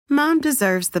Mom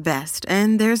deserves the best,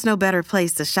 and there's no better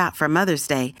place to shop for Mother's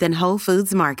Day than Whole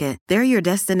Foods Market. They're your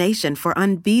destination for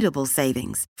unbeatable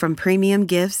savings, from premium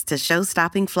gifts to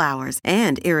show-stopping flowers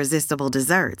and irresistible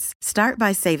desserts. Start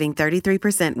by saving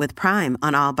 33% with Prime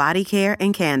on all body care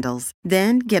and candles.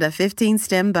 Then get a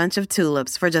 15-stem bunch of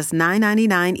tulips for just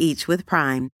 $9.99 each with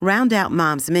Prime. Round out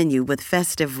Mom's menu with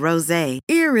festive rosé,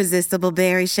 irresistible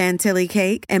berry chantilly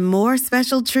cake, and more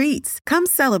special treats. Come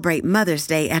celebrate Mother's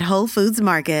Day at Whole Foods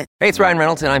Market. Hey, it's Ryan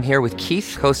Reynolds, and I'm here with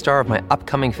Keith, co-star of my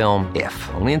upcoming film, If,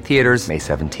 only in theaters May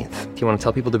 17th. Do you want to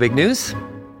tell people the big news?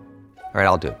 All right,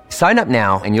 I'll do it. Sign up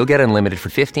now and you'll get unlimited for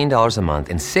 $15 a month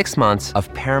and 6 months of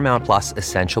Paramount Plus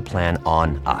Essential Plan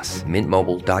on us.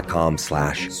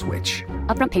 MintMobile.com/switch.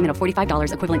 Upfront payment of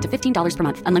 $45 equivalent to $15 per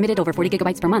month. Unlimited over 40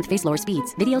 gigabytes per month. Face lower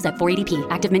speeds. Videos at 480p.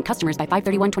 Active Mint customers by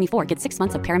 531.24 get 6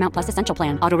 months of Paramount Plus Essential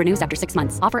Plan. Auto renews after 6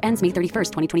 months. Offer ends May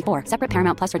 31st, 2024. Separate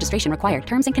Paramount Plus registration required.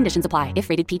 Terms and conditions apply if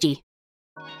rated PG.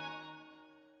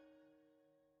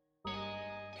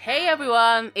 Hey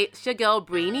everyone, it's your girl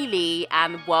Brainy Lee,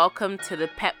 and welcome to the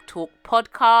Pep Talk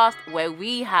podcast, where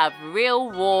we have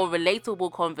real, raw,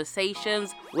 relatable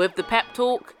conversations with the pep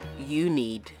talk you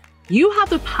need. You have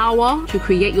the power to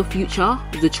create your future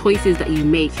with the choices that you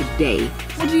make today.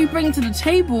 What do you bring to the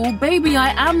table? Baby, I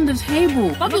am the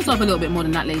table. Love yourself a little bit more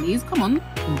than that, ladies. Come on.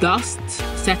 Dust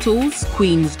settles,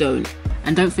 queens don't.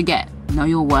 And don't forget, know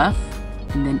your worth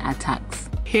and then add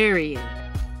tax. Period.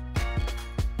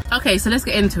 Okay, so let's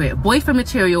get into it. Boyfriend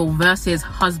material versus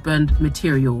husband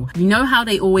material. You know how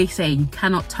they always say you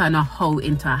cannot turn a hoe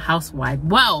into a housewife?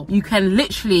 Well, you can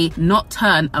literally not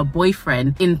turn a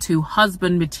boyfriend into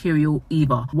husband material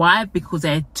either. Why? Because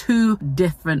they're two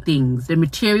different things. The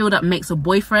material that makes a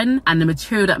boyfriend and the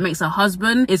material that makes a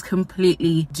husband is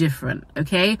completely different,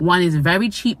 okay? One is very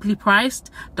cheaply priced,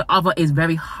 the other is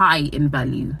very high in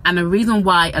value. And the reason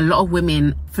why a lot of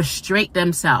women frustrate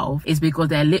themselves is because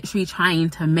they're literally trying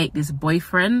to make this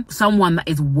boyfriend someone that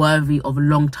is worthy of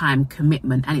long-time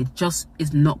commitment, and it just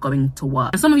is not going to work.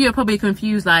 And some of you are probably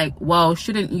confused, like, well,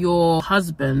 shouldn't your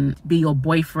husband be your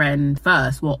boyfriend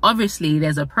first? Well, obviously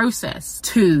there's a process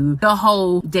to the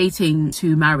whole dating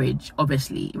to marriage,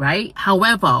 obviously, right?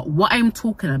 However, what I'm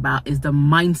talking about is the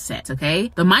mindset,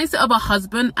 okay? The mindset of a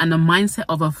husband and the mindset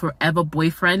of a forever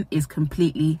boyfriend is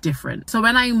completely different. So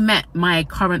when I met my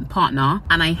current partner,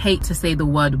 and I hate to say the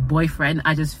word boyfriend,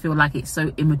 I just feel like it's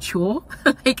so immature.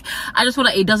 Like, I just feel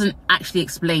like it doesn't actually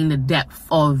explain the depth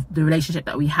of the relationship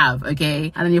that we have,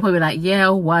 okay? And then you're probably like, yeah,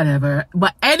 whatever.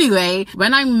 But anyway,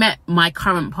 when I met my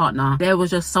current partner, there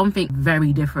was just something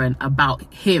very different about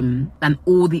him than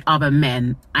all the other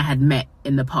men I had met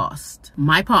in the past.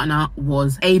 My partner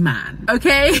was a man,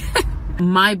 okay?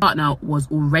 My partner was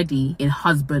already in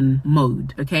husband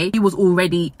mode, okay? He was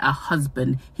already a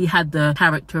husband. He had the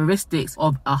characteristics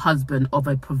of a husband, of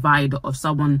a provider, of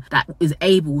someone that is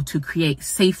able to create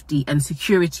safety and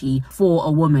security for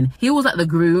a woman. He was like the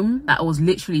groom that was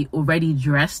literally already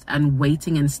dressed and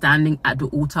waiting and standing at the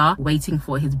altar, waiting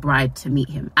for his bride to meet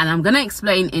him. And I'm gonna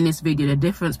explain in this video the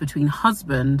difference between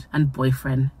husband and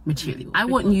boyfriend material. I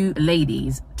want you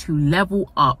ladies to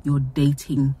level up your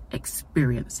dating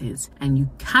experiences, and you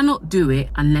cannot do it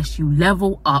unless you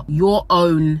level up your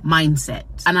own mindset.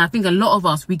 And I think a lot of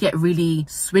us, we get really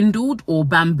swindled or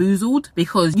bamboozled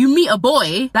because you meet a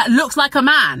boy that looks like a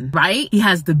man, right? He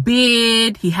has the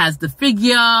beard, he has the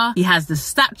figure, he has the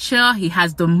stature, he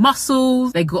has the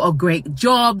muscles, they got a great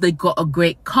job, they got a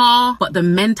great car, but the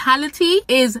mentality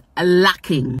is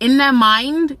lacking. In their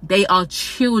mind, they are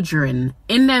children.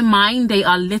 In their mind, they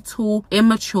are little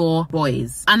immature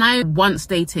boys. And I once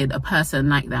dated a person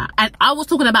like that. And I was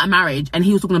talking about marriage and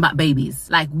he was talking about babies.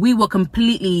 Like, we were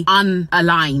completely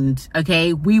unaligned,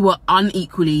 okay? We were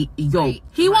unequally yoked.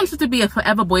 He wanted to be a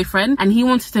forever boyfriend and he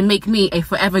wanted to make me a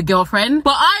forever girlfriend.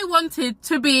 But I wanted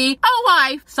to be a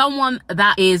wife, someone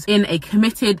that is in a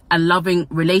committed and loving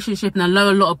relationship. And I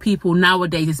know a lot of people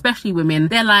nowadays, especially women,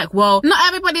 they're like, well, not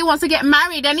everybody wants to get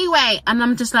married anyway. And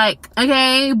I'm just like,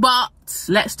 okay, but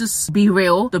let's just be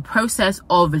real. The process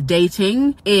of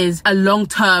dating is a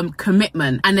long-term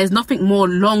commitment, and there's nothing more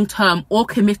long-term or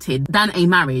committed than a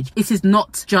marriage. It is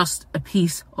not just a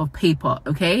piece of paper,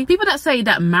 okay? People that say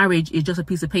that marriage is just a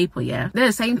piece of paper, yeah, they're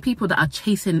the same people that are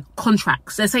chasing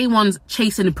contracts. They're the same ones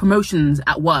chasing promotions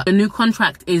at work. The new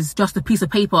contract is just a piece of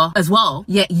paper as well,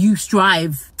 yet you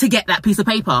strive to get that piece of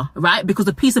paper, right? Because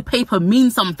the piece of paper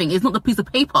means something. It's not the piece of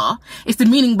paper, it's the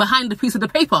meaning behind the piece of the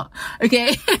paper,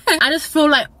 okay? I just just feel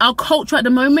like our culture at the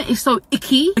moment is so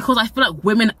icky because I feel like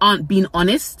women aren't being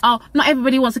honest. Oh, not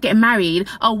everybody wants to get married.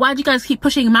 Oh, why do you guys keep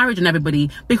pushing marriage on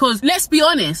everybody? Because let's be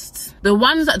honest, the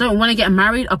ones that don't want to get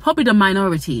married are probably the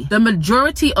minority. The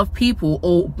majority of people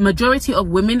or majority of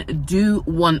women do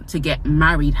want to get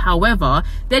married. However,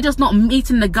 they're just not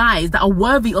meeting the guys that are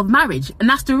worthy of marriage, and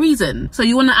that's the reason. So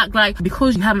you want to act like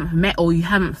because you haven't met or you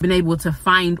haven't been able to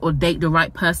find or date the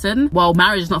right person, well,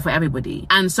 marriage is not for everybody.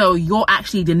 And so you're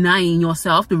actually denying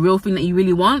yourself the real thing that you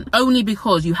really want only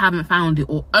because you haven't found it,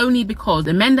 or only because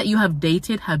the men that you have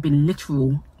dated have been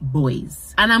literal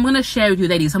boys. And I'm going to share with you,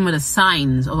 ladies, some of the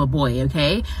signs of a boy,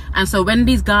 okay? And so when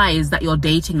these guys that you're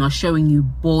dating are showing you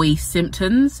boy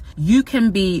symptoms, you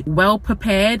can be well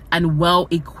prepared and well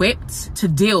equipped to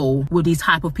deal with these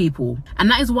type of people. And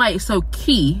that is why it's so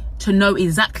key to know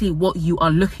exactly what you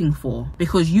are looking for,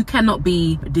 because you cannot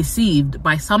be deceived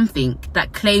by something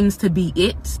that claims to be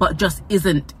it but just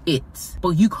isn't it.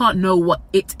 But you can't know what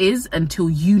it is until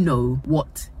you know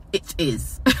what it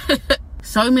is.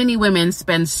 So many women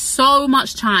spend so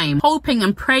much time hoping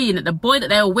and praying that the boy that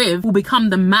they're with will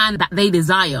become the man that they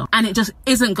desire. And it just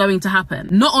isn't going to happen.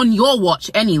 Not on your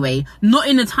watch anyway. Not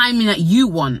in the timing that you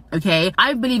want, okay?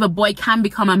 I believe a boy can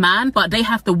become a man, but they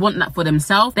have to want that for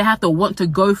themselves. They have to want to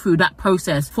go through that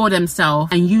process for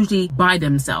themselves, and usually by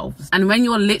themselves. And when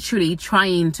you're literally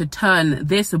trying to turn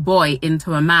this boy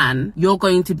into a man, you're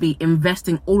going to be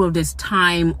investing all of this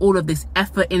time, all of this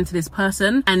effort into this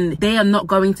person, and they are not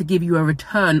going to give you a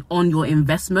return on your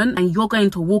investment, and you're going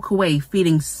to walk away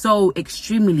feeling so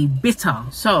extremely bitter.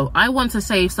 So I want to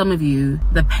save some of you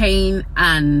the pain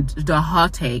and the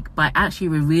heartache by actually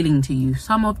revealing to you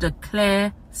some of the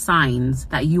clear signs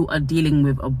that you are dealing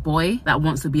with a boy that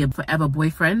wants to be a forever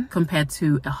boyfriend compared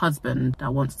to a husband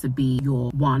that wants to be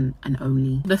your one and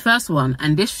only. The first one,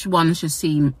 and this one should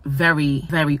seem very,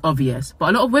 very obvious,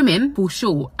 but a lot of women fall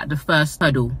short at the first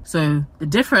hurdle. So the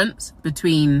difference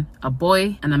between a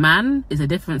boy and a man is a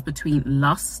difference between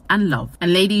lust and love.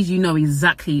 And ladies, you know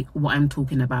exactly what I'm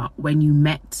talking about. When you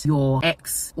met your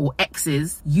ex or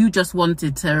exes, you just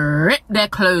wanted to rip their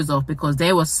clothes off because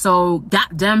they were so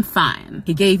goddamn fine.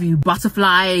 He gave you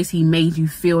butterflies, he made you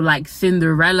feel like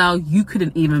Cinderella. You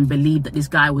couldn't even believe that this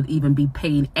guy would even be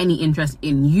paying any interest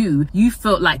in you. You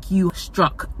felt like you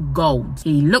struck gold.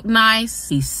 He looked nice,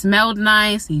 he smelled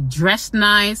nice, he dressed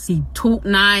nice, he talked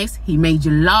nice, he made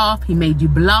you laugh, he made you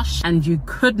blush, and you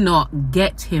could not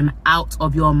get him out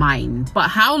of your mind. But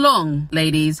how long,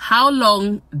 ladies, how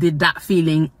long did that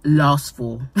feeling last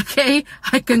for? Okay,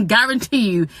 I can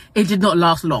guarantee you it did not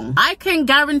last long. I can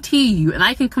guarantee you, and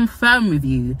I can confirm with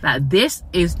you, that this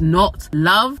is not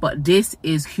love, but this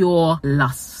is pure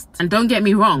lust. And don't get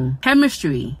me wrong,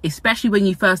 chemistry, especially when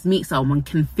you first meet someone,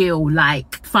 can feel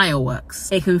like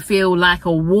fireworks. It can feel like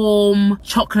a warm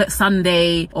chocolate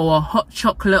sundae or a hot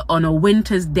chocolate on a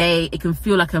winter's day. It can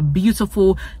feel like a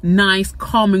beautiful, nice,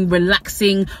 calming,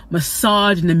 relaxing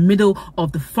massage in the middle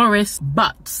of the forest.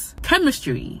 But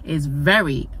chemistry is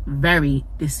very, very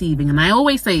deceiving. And I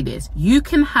always say this, you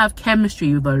can have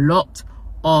chemistry with a lot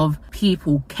of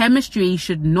people. Chemistry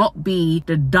should not be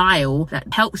the dial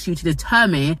that helps you to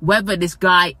determine whether this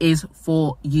guy is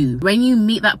for you. When you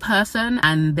meet that person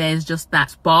and there's just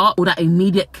that spark or that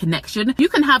immediate connection, you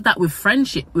can have that with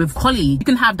friendship, with colleagues, you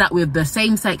can have that with the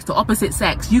same sex to opposite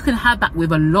sex, you can have that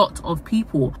with a lot of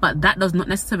people, but that does not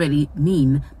necessarily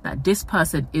mean that this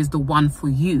person is the one for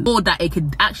you, or that it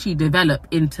could actually develop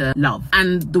into love.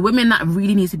 And the women that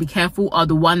really need to be careful are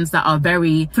the ones that are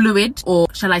very fluid, or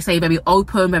shall I say very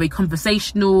open, very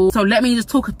conversational. So let me just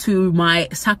talk to my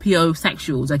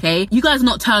sapiosexuals, okay? You guys are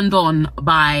not turned on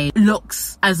by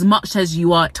looks as much as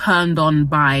you are turned on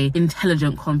by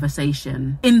intelligent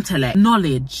conversation, intellect,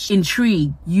 knowledge,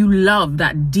 intrigue. You love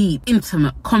that deep,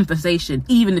 intimate conversation,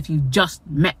 even if you just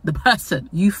met the person.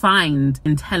 You find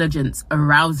intelligence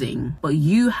arousing, but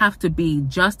you have to be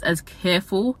just as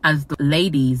careful as the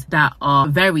ladies that are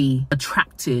very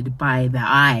attracted by their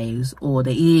eyes or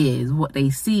their ears, what they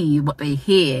see, what they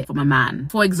hear from a man.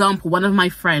 For example, one of my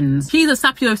friends, she's a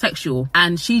sapiosexual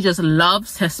and she just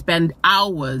loves to spend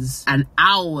hours and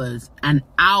hours and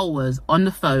hours on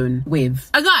the phone with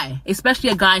a guy,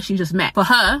 especially a guy she just met. For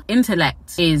her,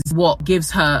 intellect is what gives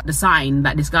her the sign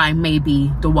that this guy may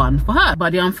be the one for her.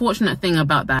 But the unfortunate thing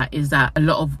about that is that a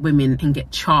lot of women can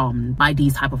get charmed by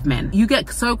these type of men. You get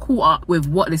so caught up with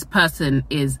what this person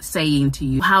is saying to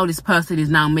you, how this person is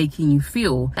now making you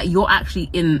feel, that you're actually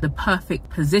in the perfect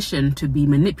position to be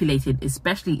manipulated,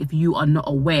 especially if you are not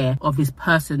aware of this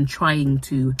person trying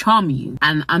to charm you.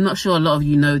 And I'm not sure a lot of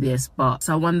you know this, but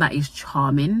someone that is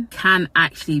charming can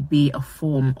actually be a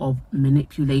form of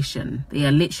manipulation. They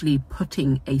are literally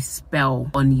putting a spell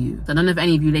on you. So I don't know if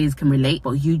any of you ladies can relate,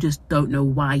 but you just don't know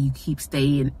why you keep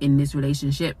staying in this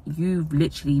relationship. You've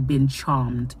literally been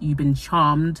charmed. You've been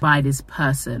charmed by this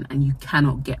person and you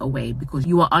cannot get away because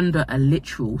you are under a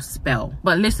literal spell.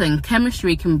 But listen,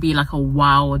 chemistry can be like a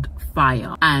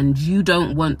wildfire, and you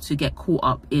don't want to get caught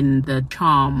up in the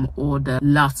charm or the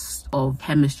lust of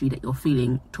chemistry that you're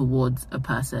feeling towards a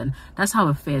person. That's how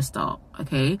affairs start.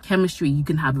 Okay, chemistry you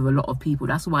can have with a lot of people.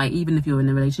 That's why even if you're in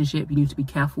a relationship, you need to be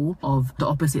careful of the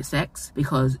opposite sex,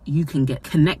 because you can get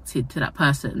connected to that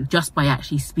person just by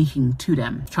actually speaking to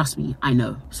them. Trust me, I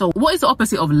know. So what is the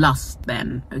opposite of lust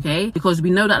then? Okay, because we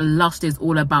know that lust is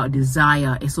all about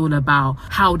desire. It's all about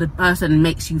how the person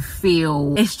makes you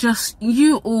feel. It's just,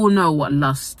 you all know what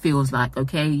lust feels like.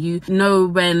 Okay, you know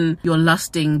when you're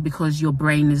lusting because your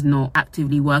brain is not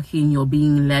actively working, you're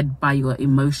being led by your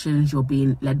emotions, you're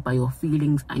being led by your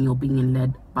feelings, and you're being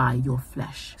led by your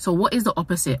flesh. So what is the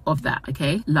opposite of that?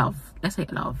 Okay, love. Let's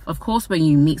take love. Of course, when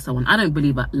you meet someone, I don't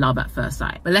believe that love at first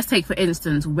sight, but let's take for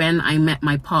instance when I met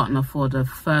my partner for the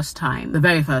first time, the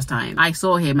very first time. I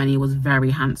saw him and he was very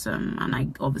handsome, and I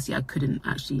couldn't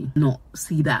actually not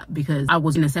see that because I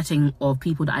was in a setting of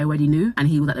people that I already knew, and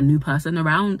he was like a new person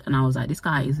around, and I was like, this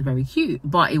guy is very cute.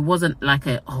 But it wasn't like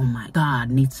a, oh my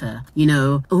god, need to,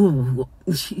 oh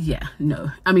yeah, no.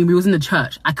 I mean, we was in the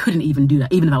church. I couldn't even do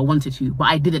that, even if I wanted to, but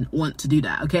I didn't want to do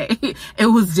that. Okay. It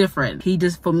was different. He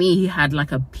just, for me, he had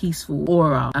like a peaceful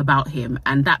aura about him,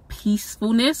 and that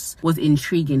peacefulness was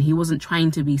intriguing. He wasn't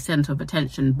trying to be center of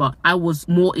attention, but I was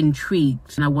more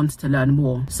intrigued and I wanted to learn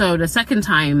more. So the second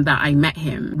time that I met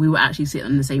him, we were actually sitting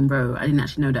on the same row. I didn't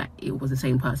actually know that it was the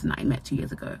same person that I met 2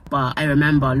 years ago, but I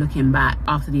remember looking back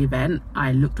after the event,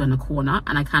 I looked on the corner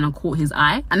and I kind of caught his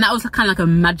eye, and that was kind of like a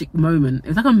magic moment. It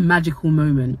was like a magical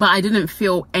moment, but I didn't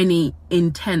feel any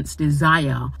intense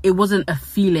desire. It wasn't a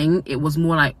feeling. It was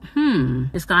more like,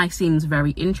 this guy seems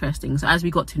very interesting. So as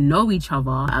we got to know each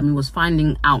other and we was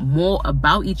finding out more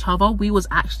about each other, we was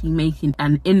actually making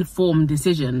an informed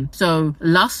decision. So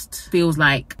lust feels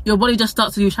like your body just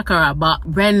starts to do chakra, but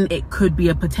when it could be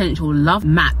a potential love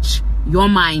match, your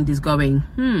mind is going,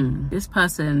 this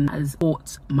person has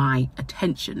caught my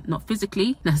attention. Not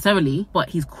physically necessarily, but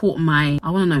he's caught I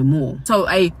want to know more. So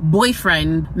a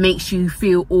boyfriend makes you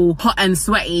feel all hot and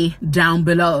sweaty down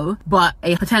below, but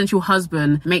a potential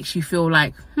husband makes you feel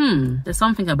like, there's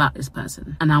something about this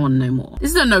person and I want to know more.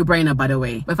 This is a no-brainer, by the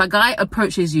way. But if a guy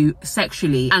approaches you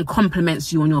sexually and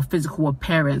compliments you on your physical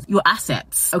appearance, your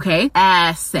assets, okay?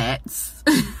 Assets.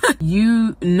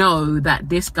 You know that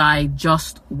this guy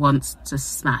just wants to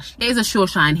smash. It is a sure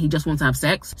shine, he just wants to have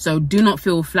sex. So do not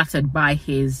feel flattered by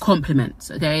his compliments,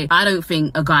 okay? I don't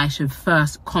think a guy should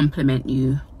first compliment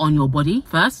you on your body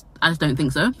first. I just don't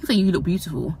think so. You can say you look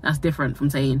beautiful. That's different from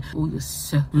saying, oh, you're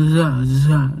so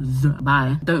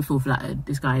bye. Don't feel flattered.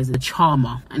 This guy is a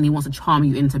charmer and he wants to charm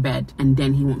you into bed and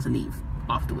then he wants to leave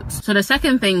afterwards. So the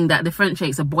second thing that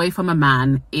differentiates a boy from a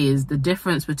man is the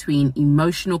difference between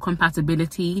emotional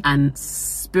compatibility and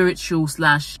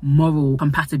spiritual/moral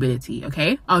compatibility.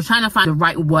 Okay, I was trying to find the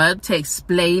right word to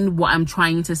explain what I'm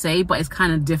trying to say, but it's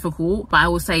kind of difficult. But I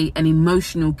will say an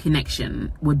emotional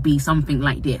connection would be something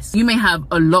like this. You may have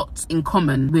a lot in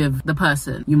common with the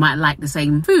person. You might like the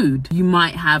same food, you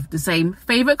might have the same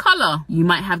favorite color, you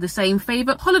might have the same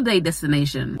favorite holiday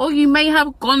destination, or you may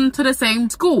have gone to the same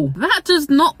school. That does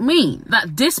not mean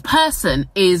that this person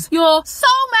is your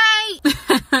soulmate.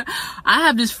 I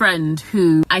have this friend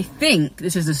who, I think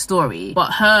this is a story,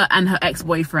 but her and her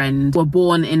ex-boyfriend were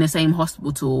born in the same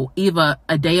hospital, either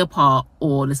a day apart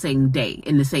or the same day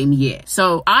in the same year.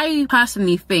 So I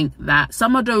personally think that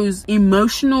some of those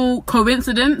emotional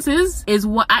coincidences is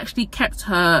what actually kept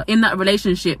her in that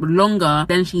relationship longer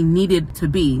than she needed to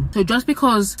be. So just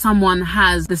because someone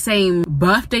has the same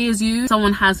birthday as you,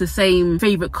 someone has the same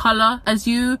favorite color as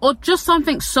you, or just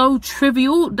something so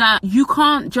trivial that you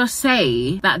can't just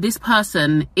say that this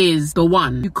person is the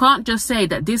one. You can't just say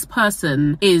that this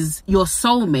person is your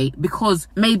soulmate because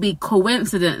maybe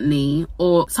coincidentally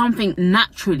or something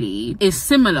naturally is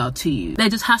similar to you. There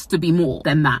just has to be more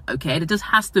than that, okay? There just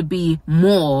has to be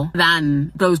more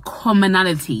than those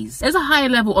commonalities. There's a higher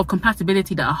level of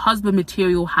compatibility that a husband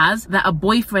material has that a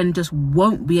boyfriend just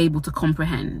won't be able to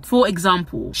comprehend. For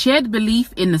example, shared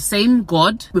belief in the same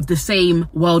God with the same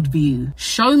worldview.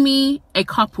 Show me a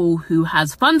couple who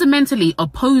has fundamentally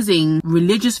opposing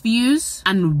religious views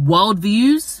and world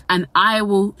views, and I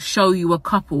will show you a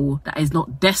couple that is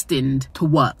not destined to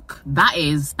work. That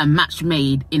is a match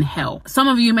made in hell. Some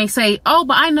of you may say, oh,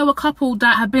 but I know a couple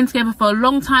that have been together for a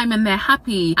long time and they're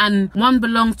happy, and one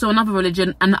belongs to another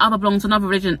religion and the other belongs to another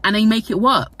religion, and they make it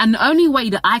work. And the only way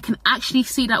that I can actually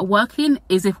see that working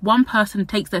is if one person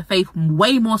takes their faith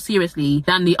way more seriously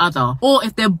than the other, or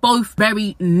if they're both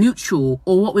very neutral,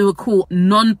 or what we would call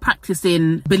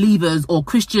non-practicing believers, or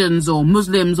Christians or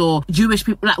Muslims or Jewish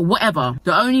people, like whatever.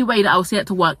 The only way that I'll see it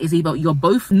to work is either you're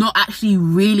both not actually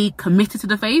really committed to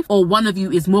the faith, or one of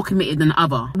you is more committed than the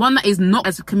other. One that is not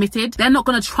as committed, they're not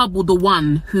going to trouble the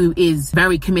one who is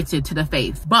very committed to the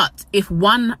faith. But if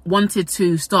one wanted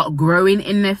to start growing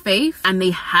in their faith and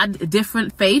they had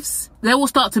different faiths, there will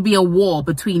start to be a war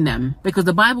between them, because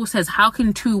the Bible says, how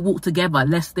can two walk together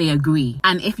lest they agree?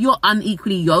 And if you're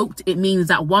unequally yoked, it means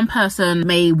that one person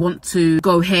may want to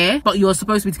go here, but you're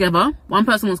supposed to be together. One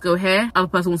person wants to go here, other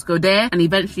person wants to go there, and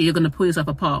eventually you're going to pull yourself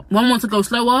apart. One wants to go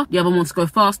slower, the other wants to go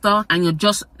faster, and you're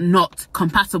just not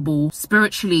compatible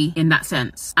spiritually in that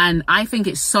sense. And I think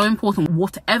it's so important,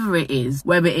 whatever it is,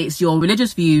 whether it's your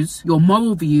religious views, your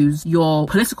moral views, your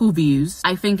political views,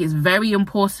 I think it's very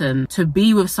important to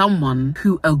be with someone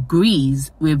who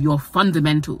agrees with your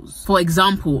fundamentals. For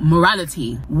example,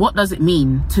 morality. What does it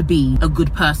mean to be a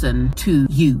good person to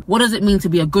you? What does it mean to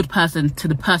be a good person to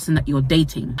the person that you're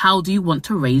dating? How do you want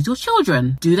to raise your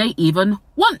children? Do they even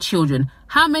want children?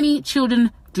 How many children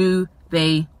do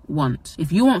they want?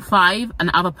 If you want 5 and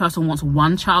the other person wants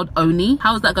 1 child only,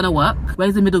 how is that going to work?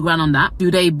 Where's the middle ground on that?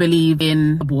 Do they believe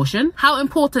in abortion? How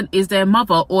important is their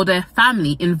mother or their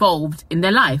family involved in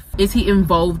their life? Is he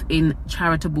involved in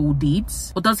charitable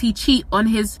deeds? Or does he cheat on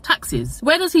his taxes?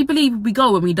 Where does he believe we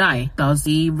go when we die? Does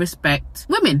he respect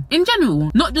women in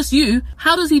general? Not just you.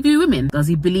 How does he view women? Does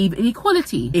he believe in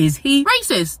equality? Is he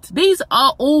racist? These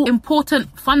are all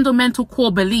important fundamental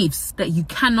core beliefs that you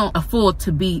cannot afford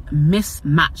to be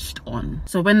mismatched on.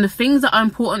 So when the things that are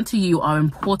important to you are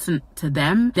important to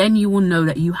them, then you will know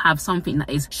that you have something that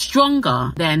is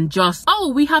stronger than just,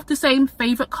 oh, we have the same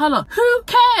favorite color. Who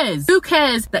cares? Who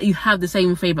cares that you have the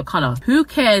same favorite color? Who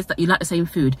cares that you like the same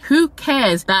food? Who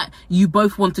cares that you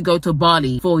both want to go to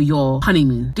Bali for your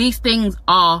honeymoon? These things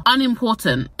are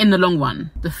unimportant in the long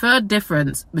run. The third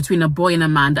difference between a boy and a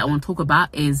man that I want to talk about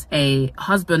is a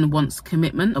husband wants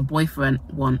commitment, a boyfriend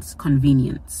wants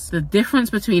convenience. The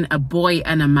difference between a boy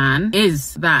and a man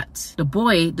is that the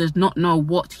boy does not know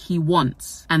what he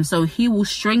wants, and so he will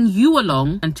string you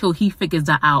along until he figures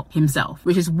that out himself,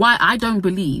 which is why I don't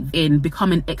believe in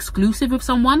becoming exclusive with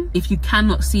someone if you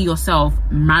cannot see yourself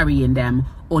marrying them,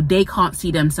 or they can't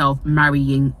see themselves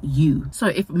marrying you. So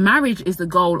if marriage is the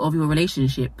goal of your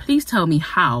relationship, please tell me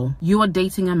how you are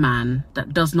dating a man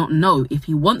that does not know if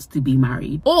he wants to be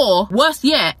married, or worse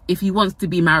yet, if he wants to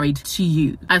be married to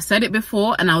you. I've said it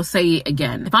before and I'll say it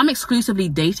again. If I'm exclusively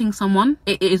dating someone,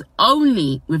 it is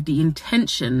only with the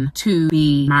intention to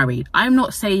be married. I'm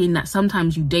not saying that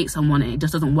sometimes you date someone and it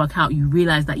just doesn't work out, you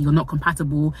realize that you're not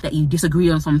compatible, that you disagree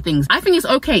on some things. I think it's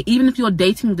okay, even if you're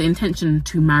dating with the intention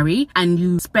to marry and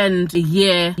you spend a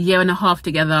year and a half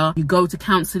together, you go to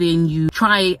counseling, you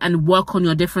try and work on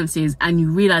your differences, and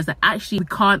you realize that actually we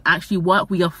can't actually work,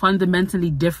 we are fundamentally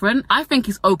different. I think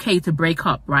it's okay to break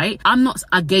up, right? I'm not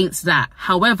against that.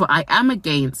 However, I am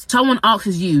against someone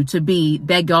asks you to be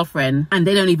their girlfriend and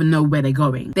they don't even know where they're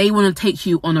going. They want to take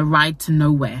you on a ride to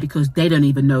nowhere because they don't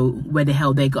even know where the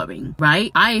hell they're going,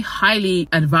 right? I highly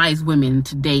advise women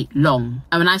to date long.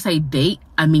 And when I say date,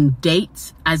 I mean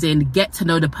date as in get to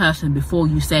know the person before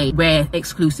you say we're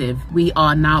exclusive, we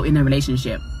are now in a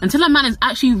relationship. Until a man is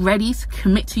actually ready to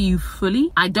commit to you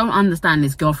fully, I don't understand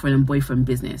this girlfriend and boyfriend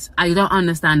business. I don't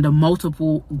understand the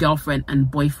multiple girlfriend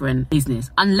and boyfriend business.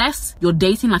 Unless you're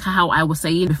dating like how I was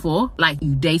saying before, like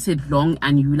you dated long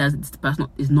and you realize that this person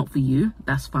is not for you,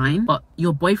 that's fine. But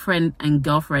you're boyfriend and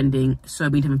girlfriending so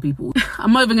many different people.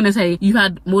 I'm not even gonna say you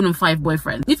had more than 5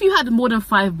 boyfriends. If you had more than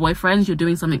 5 boyfriends, you're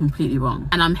doing something completely wrong.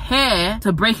 And I'm here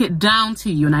to break it down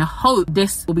to you, and I hope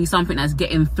this will be something that's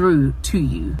getting through to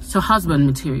you. So husband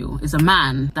material is a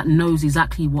man that knows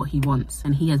exactly what he wants,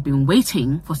 and he has been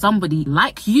waiting for somebody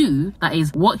like you that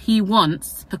is what he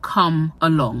wants to come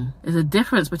along. There's a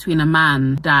difference between a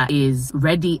man that is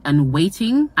ready and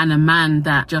waiting and a man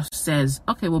that just says,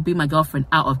 okay, well, be my girlfriend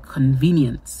out of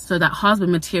convenience. So that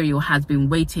husband material has been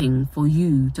waiting for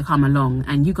you to come along,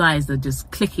 and you guys are just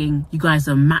clicking. You guys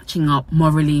are matching up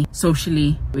morally, socially,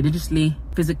 religiously,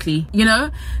 physically, you know,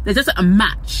 there's just a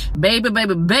match. Baby,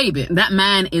 that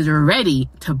man is ready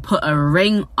to put a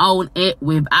ring on it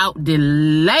without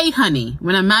delay, honey.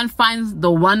 When a man finds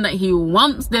the one that he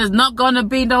wants, there's not gonna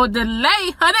be no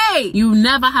delay, honey. You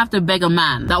never have to beg a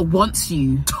man that wants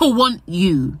you to want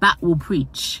you. That will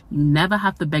preach. You never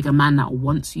have to beg a man that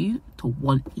wants you to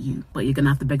want you, but you're gonna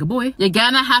have to beg a boy. You're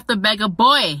gonna have to beg a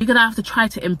boy. You're gonna have to try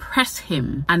to impress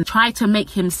him and try to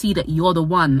make him see that you're the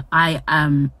one. I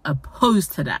am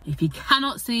opposed to that. If he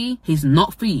cannot see, he's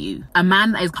not for you. A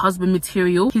man that is husband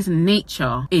material, his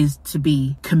nature is to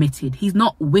be committed. He's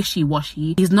not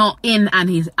wishy-washy. He's not in and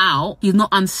he's out. He's not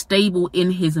unstable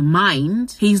in his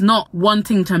mind. He's not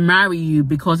wanting to marry you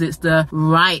because it's the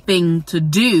right thing to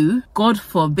do. God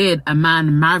forbid a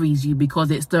man marries you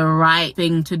because it's the right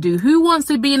thing to do. Who wants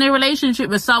to be in a relationship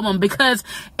with someone because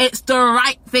it's the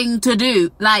right thing to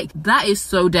do? Like, that is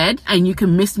so dead, and you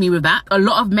can miss me with that. A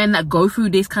lot of men that go through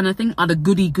this kind of thing are the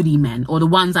goody men, or the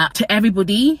ones that to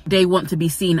everybody they want to be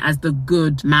seen as the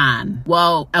good man.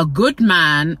 Well, a good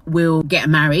man will get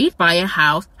married, buy a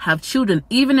house, have children,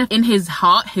 even if in his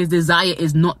heart his desire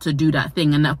is not to do that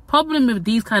thing. And the problem with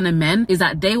these kind of men is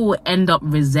that they will end up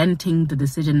resenting the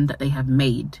decision that they have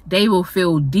made. They will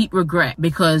feel deep regret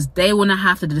because they want to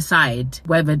have to decide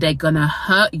whether they're gonna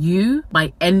hurt you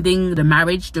by ending the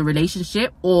marriage, the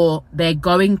relationship, or they're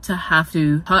going to have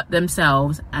to hurt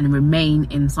themselves and remain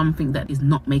in something that is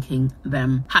not making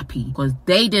them happy because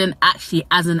they didn't actually,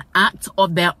 as an act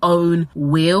of their own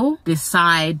will,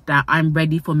 decide that I'm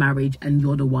ready for marriage and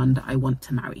you're the one that I want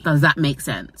to marry. Does that make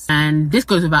sense? And this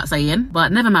goes without saying,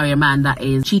 but never marry a man that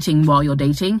is cheating while you're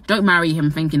dating. Don't marry him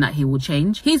thinking that he will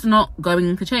change. He's not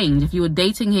going to change. If you were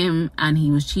dating him and he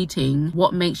was cheating,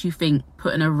 what makes you think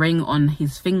putting a ring on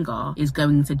his finger is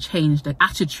going to change the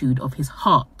attitude of his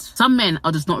heart? Some men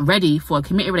are just not ready for a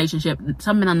committed relationship.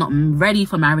 Some men are not ready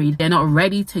for marriage. They're not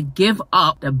ready to give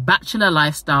up the bachelor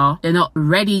lifestyle. They're not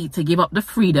ready to give up the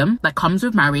freedom that comes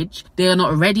with marriage. They are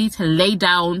not ready to lay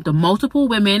down the multiple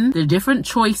women, the different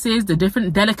choices, the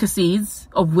different delicacies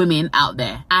of women out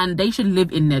there. And they should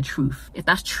live in their truth. If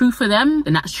that's true for them,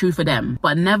 then that's true for them.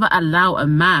 But never allow a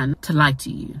man to lie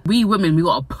to you. We women, we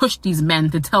gotta push these men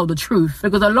to tell the truth,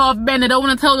 because a lot of men, they don't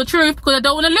want to tell the truth because they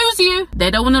don't want to lose you.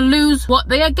 They don't want to lose what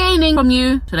they are gaining from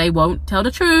you, so they won't tell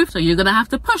the truth. So you're gonna have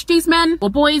to push these men or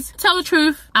boys, tell the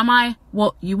truth. Am I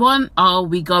what you want? Are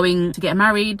we going to get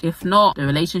married? If not, the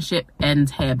relationship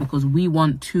ends here, because we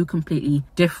want two completely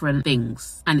different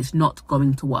things and it's not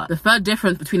going to work. The third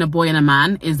difference between a boy and a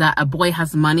man is that a boy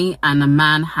has money and a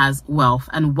man has wealth.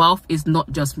 And wealth is not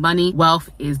just money. Wealth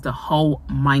is the whole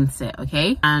mindset,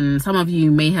 okay? And some of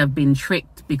you may have been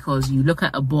tricked because you look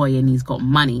at a boy and he's got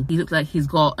money. He looks like he's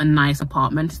got a nice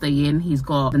apartment to stay in. He's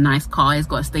got a nice car. He's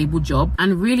got a stable job.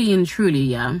 And really and truly,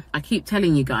 yeah, I keep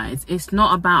telling you guys, it's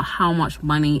not about how much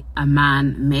money a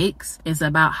man makes. It's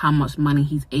about how much money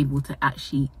he's able to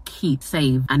actually keep,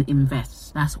 save, and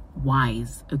invest. That's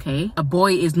wise, okay? A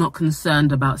boy is not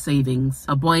concerned about savings.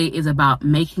 A boy is about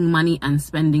making money and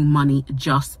spending money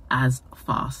just as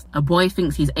fast. A boy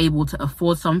thinks he's able to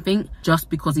afford something just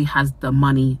because he has the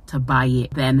money to buy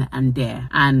it then and there.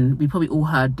 And we probably all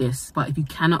heard this, but if you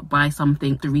cannot buy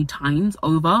something 3 times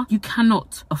over, you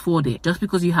cannot afford it. Just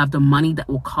because you have the money that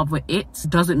will cover it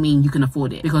doesn't mean you can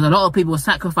afford it, because a lot of people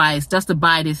sacrifice just to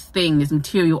buy this thing, this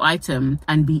material item,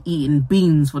 and be eating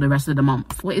beans for the rest of the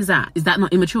month. What is that? Is that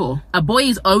not immature? A boy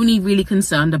is only really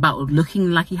concerned about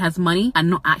looking like he has money and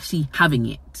not actually having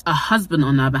it. A husband,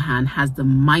 on the other hand, has the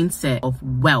mindset of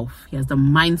wealth. He has the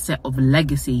mindset of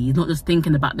legacy. He's not just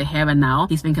thinking about the here and now,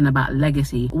 he's thinking about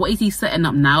legacy. What is he setting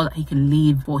up now that he can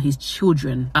leave for his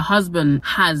children? A husband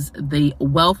has the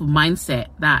wealth mindset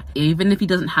that even if he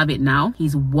doesn't have it now,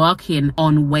 he's working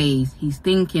on ways, he's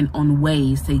thinking on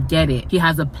ways to get it. He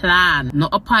has a plan,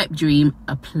 not a pipe dream,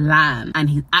 a plan, and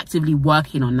he's actively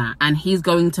working on that. And he's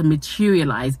going to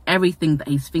materialize everything that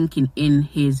he's thinking in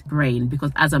his brain,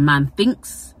 because as a man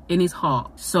thinks in his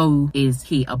heart, so is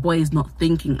he. A boy is not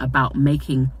thinking about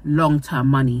making long-term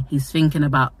money. He's thinking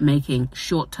about making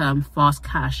short-term fast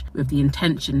cash with the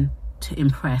intention to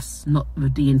impress, not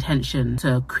with the intention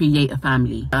to create a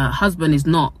family. A husband is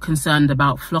not concerned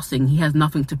about flossing. He has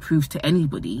nothing to prove to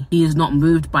anybody. He is not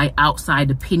moved by outside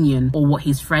opinion or what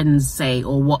his friends say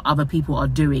or what other people are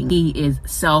doing. He is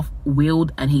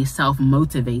self-willed and he's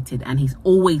self-motivated, and he's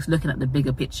always looking at the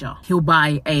bigger picture. He'll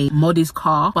buy a modest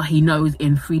car, but he knows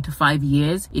in 3 to 5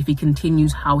 years, if he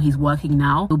continues how he's working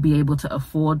now, he'll be able to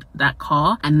afford that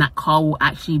car, and that car will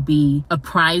actually be a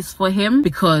prize for him,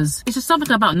 because it's just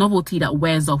something about novelty. novelty that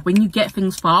wears off. When you get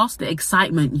things fast, the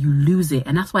excitement, you lose it.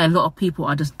 And that's why a lot of people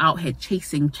are just out here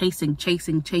chasing.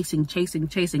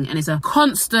 And it's a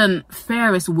constant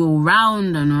Ferris wheel,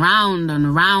 round and round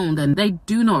and round. And they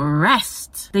do not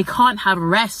rest. They can't have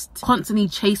rest. Constantly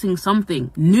chasing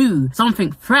something new,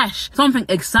 something fresh, something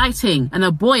exciting. And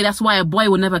that's why a boy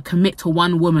will never commit to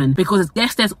one woman, because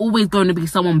yes, there's always going to be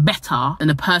someone better than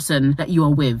the person that you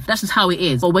are with. That's just how it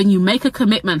is. But when you make a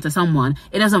commitment to someone,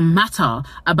 it doesn't matter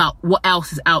about what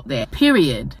else is out there,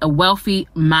 period. A wealthy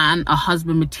man, a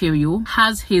husband material,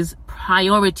 has his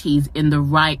priorities in the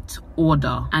right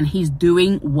order, and he's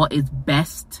doing what is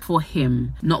best for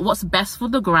him, not what's best for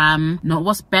the gram, not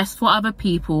what's best for other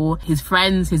people, his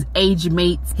friends, his age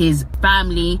mates, his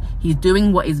family. He's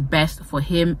doing what is best for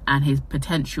him and his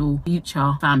potential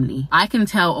future family. I can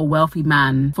tell a wealthy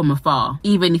man from afar,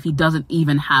 even if he doesn't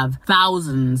even have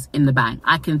thousands in the bank.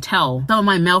 I can tell some of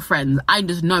my male friends, I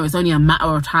just know it's only a matter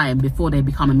of time before they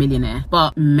become a millionaire.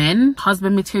 But men,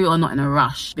 husband material, are not in a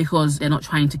rush because they're not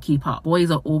trying to keep up.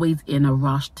 Boys are always in a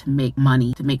rush to make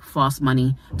money, to make fast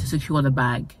money, to secure the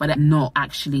bag, but they're not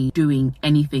actually doing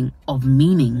anything of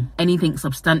meaning, anything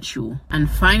substantial. And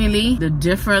finally, the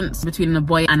difference between a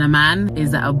boy and a man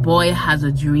is that a boy has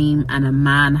a dream and a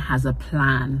man has a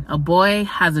plan. A boy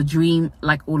has a dream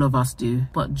like all of us do,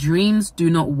 but dreams do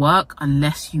not work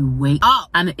unless you wake up.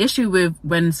 And the issue with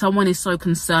when someone is so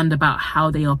concerned about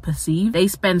how they are perceived, they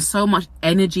spend so much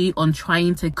energy on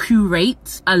trying to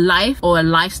curate a life or a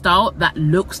lifestyle that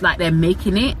looks like they're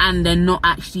making it, and they're not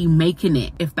actually making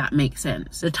it, if that makes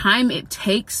sense. The time it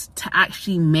takes to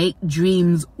actually make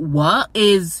dreams work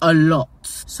is a lot.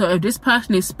 So if this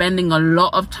person is spending a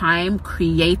lot of time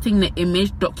creating the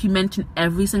image, documenting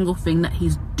every single thing that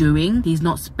he's doing, he's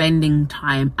not spending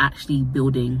time actually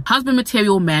building. Husband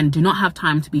material men do not have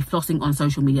time to be flossing on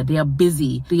social media. They are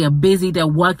busy. They're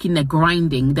working, they're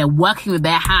grinding, they're working with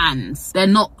their hands. They're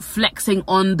not flexing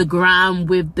on the gram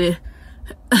with the...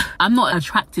 I'm not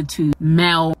attracted to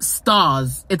male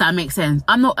stars, if that makes sense.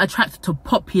 I'm not attracted to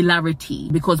popularity,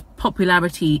 because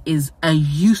popularity is a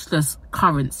useless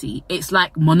currency. It's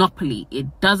like Monopoly.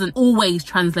 It doesn't always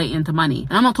translate into money.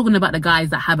 And I'm not talking about the guys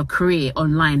that have a career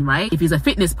online, right? If he's a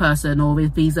fitness person or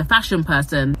if he's a fashion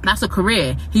person, that's a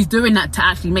career. He's doing that to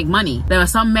actually make money. There are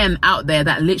some men out there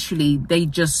that literally, they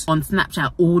just on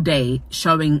Snapchat all day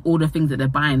showing all the things that they're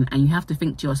buying, and you have to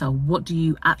think to yourself, what do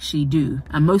you actually do?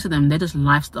 And most of them, they're just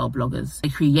lifestyle bloggers.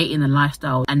 They're creating a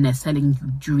lifestyle and they're selling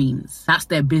you dreams. That's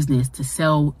their business, to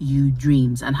sell you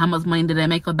dreams. And how much money do they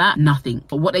make of that? Nothing.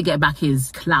 But what they get back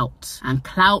is clout, and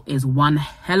clout is one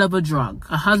hell of a drug.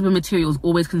 A husband material is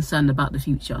always concerned about the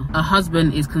future. A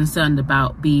husband is concerned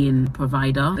about being a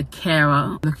provider, the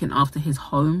carer, looking after his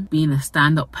home, being a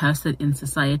stand-up person in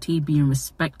society, being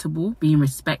respectable, being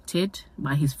respected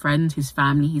by his friends, his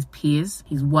family, his peers.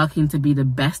 He's working to be the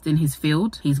best in his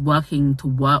field. He's working to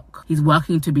work. He's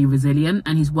working to be resilient,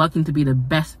 and he's working to be the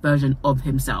best version of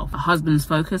himself. A husband's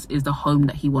focus is the home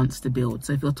that he wants to build.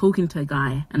 So if you're talking to a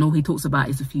guy and all he talks about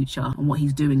is the future, and what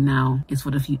he's doing now is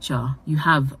for the future, you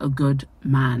have a good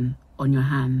man on your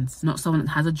hands, not someone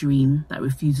that has a dream that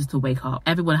refuses to wake up.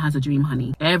 Everyone has a dream,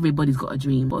 honey. Everybody's got a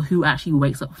dream, but who actually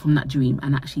wakes up from that dream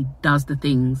and actually does the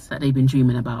things that they've been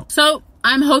dreaming about? So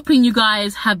I'm hoping you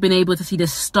guys have been able to see the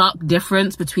stark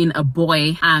difference between a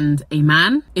boy and a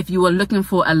man. If you are looking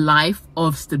for a life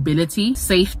of stability,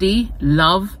 safety,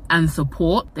 love, and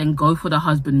support, then go for the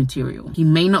husband material. He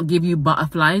may not give you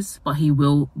butterflies, but he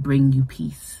will bring you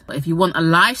peace. But if you want a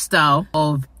lifestyle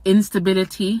of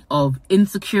instability, of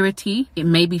insecurity, it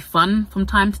may be fun from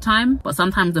time to time, but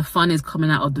sometimes the fun is coming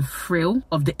out of the thrill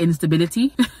of the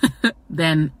instability.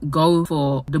 Then go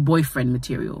for the boyfriend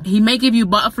material. He may give you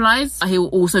butterflies, but he will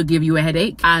also give you a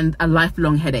headache, and a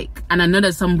lifelong headache. And I know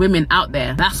there's some women out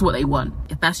there, that's what they want.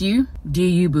 If that's you, do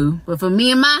you, boo. But for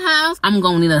me in my house, I'm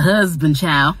gonna need a husband,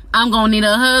 child. I'm gonna need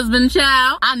a husband,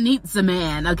 child. I need some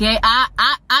man, okay?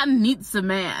 I need some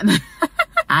man.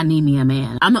 I need me a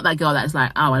man. I'm not that girl that's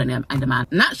like, oh, I don't need a man.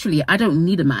 Naturally, I don't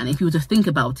need a man. If you were to think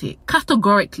about it,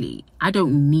 categorically, I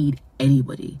don't need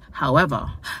anybody.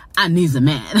 However, I need a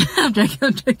man. I'm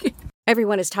joking.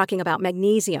 Everyone is talking about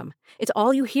magnesium. It's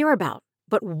all you hear about.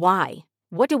 But why?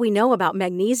 What do we know about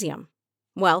magnesium?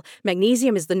 Well,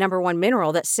 magnesium is the #1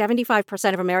 mineral that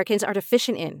 75% of Americans are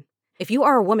deficient in. If you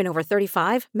are a woman over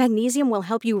 35, magnesium will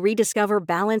help you rediscover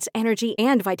balance, energy,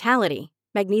 and vitality.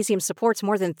 Magnesium supports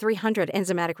more than 300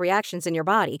 enzymatic reactions in your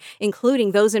body,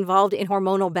 including those involved in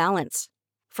hormonal balance.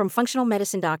 From functional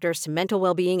medicine doctors to mental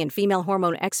well-being and female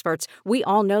hormone experts, we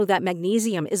all know that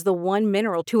magnesium is the one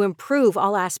mineral to improve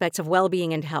all aspects of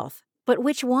well-being and health. But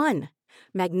which one?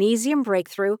 Magnesium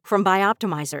Breakthrough from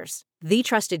Bioptimizers. the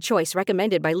trusted choice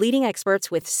recommended by leading experts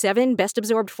with 7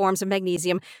 best-absorbed forms of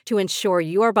magnesium to ensure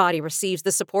your body receives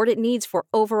the support it needs for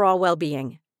overall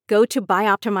well-being. Go to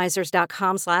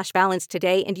bioptimizers.com/balance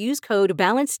today and use code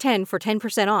BALANCE10 for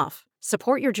 10% off.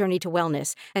 Support your journey to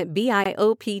wellness at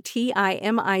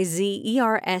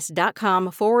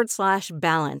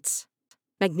bioptimizers.com/balance.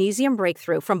 Magnesium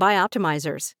Breakthrough from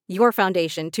Bioptimizers, your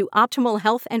foundation to optimal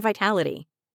health and vitality.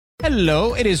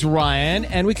 Hello, it is Ryan,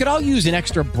 and we could all use an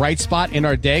extra bright spot in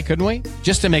our day, couldn't we?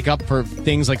 Just to make up for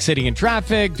things like sitting in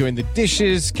traffic, doing the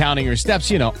dishes, counting your steps,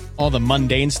 you know, all the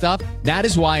mundane stuff. That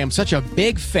is why I'm such a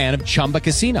big fan of Chumba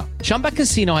Casino. Chumba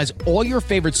Casino has all your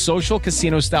favorite social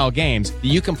casino-style games that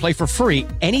you can play for free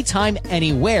anytime,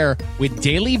 anywhere with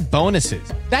daily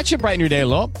bonuses. That should brighten your day a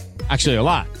little. Actually, a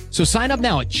lot. So sign up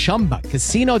now at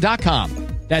ChumbaCasino.com.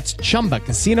 That's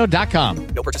ChumbaCasino.com.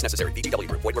 No purchase necessary. VGW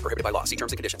Group. Void where prohibited by law. See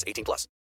terms and conditions. 18+.